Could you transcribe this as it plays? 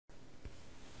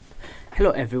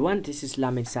Hello everyone, this is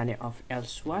Lamin Sane of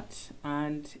LSWAT,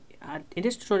 and in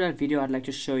this tutorial video I'd like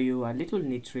to show you a little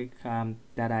neat trick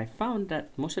that I found that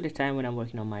most of the time when I'm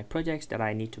working on my projects that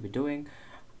I need to be doing.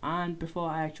 And before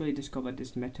I actually discovered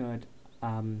this method,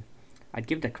 I'd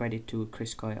give the credit to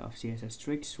Chris Coy of CSS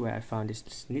Tricks, where I found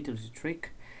this neat little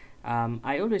trick.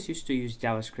 I always used to use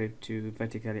JavaScript to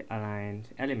vertically align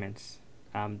elements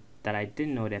that I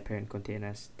didn't know their parent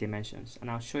containers dimensions,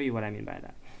 and I'll show you what I mean by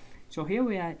that. So here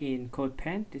we are in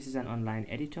CodePen. This is an online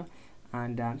editor,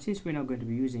 and since we're not going to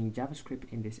be using JavaScript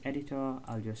in this editor,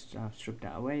 I'll just strip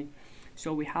that away.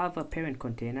 So we have a parent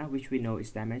container, which we know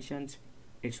is dimensions,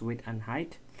 its width and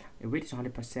height. The width is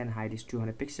 100%, height is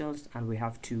 200 pixels, and we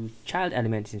have two child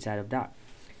elements inside of that.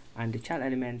 And the child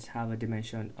elements have a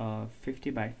dimension of 50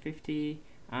 by 50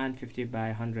 and 50 by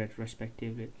 100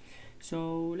 respectively.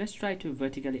 So let's try to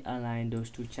vertically align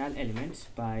those two child elements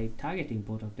by targeting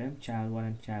both of them, child1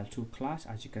 and child2 class,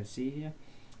 as you can see here.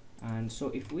 And so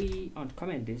if we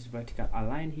uncomment this vertical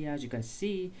align here, as you can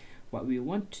see, what we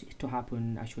want to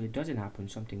happen actually doesn't happen,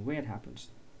 something weird happens.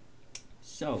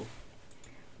 So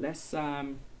let's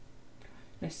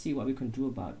see what we can do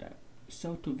about that.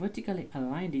 So to vertically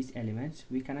align these elements,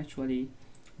 we can actually,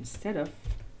 instead of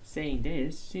saying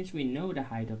this, since we know the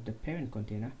height of the parent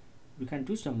container, we can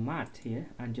do some math here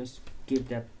and just give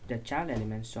the child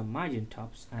elements some margin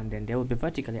tops, and then they will be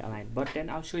vertically aligned. But then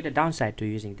I'll show you the downside to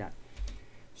using that.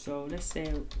 So let's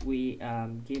say we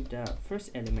give the first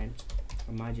element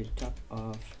a margin top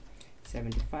of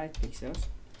 75 pixels,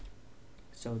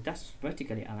 so that's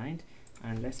vertically aligned.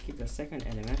 And let's give the second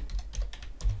element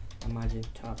a margin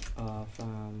top of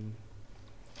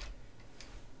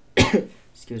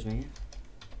excuse me,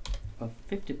 of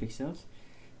 50 pixels,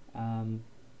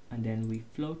 and then we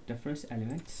float the first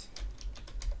element,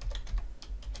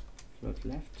 float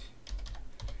left.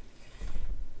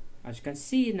 As you can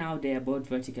see, now they are both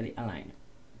vertically aligned,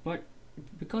 but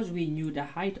because we knew the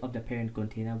height of the parent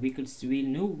container, we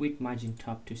knew which margin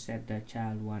top to set the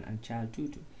child1 and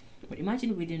child2 to. But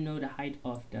imagine we didn't know the height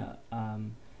of the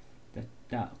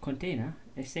container.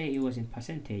 Let's say it was in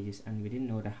percentages and we didn't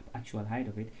know the actual height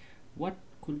of it. What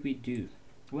could we do?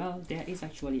 Well, there is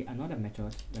actually another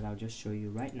method that I'll just show you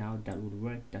right now that would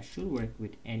work, that should work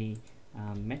with any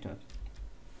method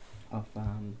of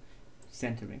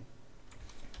centering,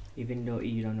 even though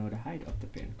you don't know the height of the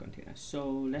parent container. So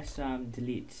let's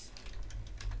delete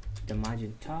the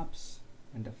margin tops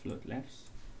and the float lefts.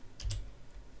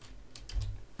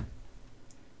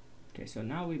 Okay, so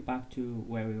now we're back to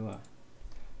where we were.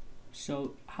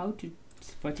 So how to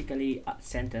vertically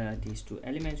center these two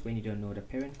elements when you don't know the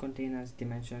parent container's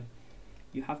dimension?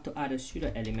 You have to add a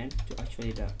pseudo element to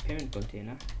actually the parent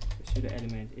container. The pseudo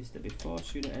element is the before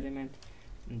pseudo element,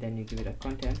 and then you give it a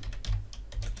content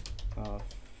of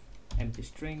empty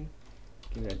string,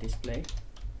 give it a display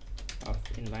of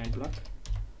inline block,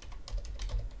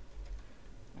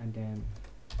 and then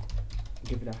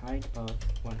give it a height of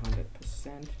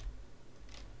 100%,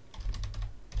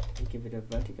 and give it a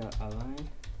vertical align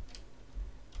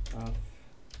of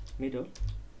middle.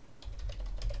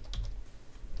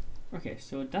 Okay,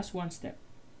 so that's one step.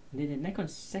 Then the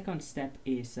second step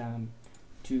is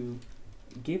to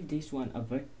give this one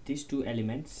these two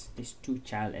elements, these two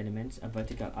child elements, a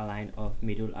vertical align of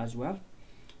middle as well.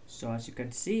 So as you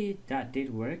can see, that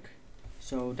did work.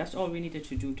 So that's all we needed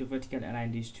to do to vertically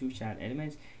align these two child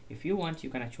elements. If you want, you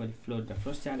can actually float the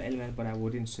first child element, but I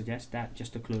wouldn't suggest that,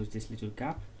 just to close this little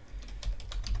gap.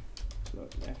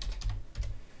 Float left.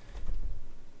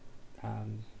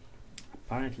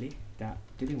 Apparently that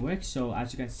didn't work. So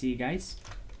as you can see, guys,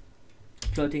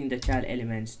 floating the child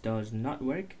elements does not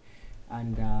work,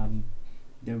 and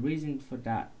the reason for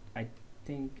that, I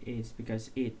think, is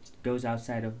because it goes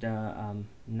outside of the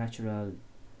natural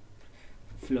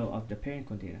flow of the parent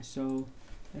container. So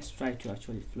let's try to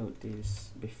actually float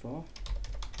this before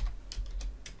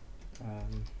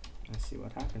and see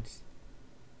what happens.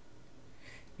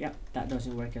 Yeah, that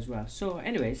doesn't work as well. So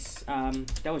anyways,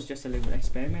 that was just a little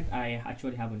experiment. I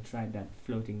actually haven't tried that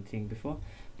floating thing before,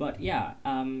 but yeah,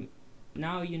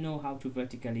 now you know how to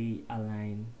vertically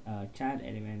align child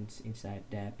elements inside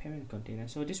the parent container.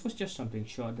 So this was just something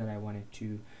short that I wanted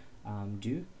to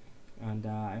do, and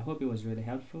I hope it was really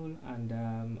helpful, and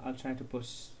I'll try to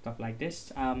post stuff like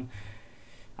this.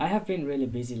 I have been really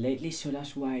busy lately, so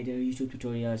that's why the YouTube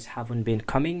tutorials haven't been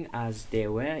coming as they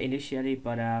were initially,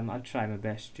 but I'll try my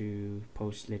best to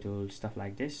post little stuff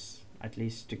like this, at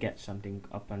least to get something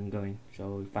up and going.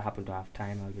 So if I happen to have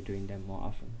time, I'll be doing them more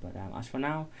often, but as for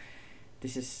now,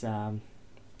 this is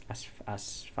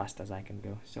as fast as I can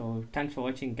go. So thanks for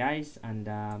watching, guys, and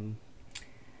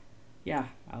yeah,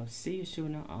 I'll see you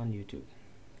soon on YouTube.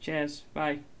 Cheers,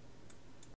 bye.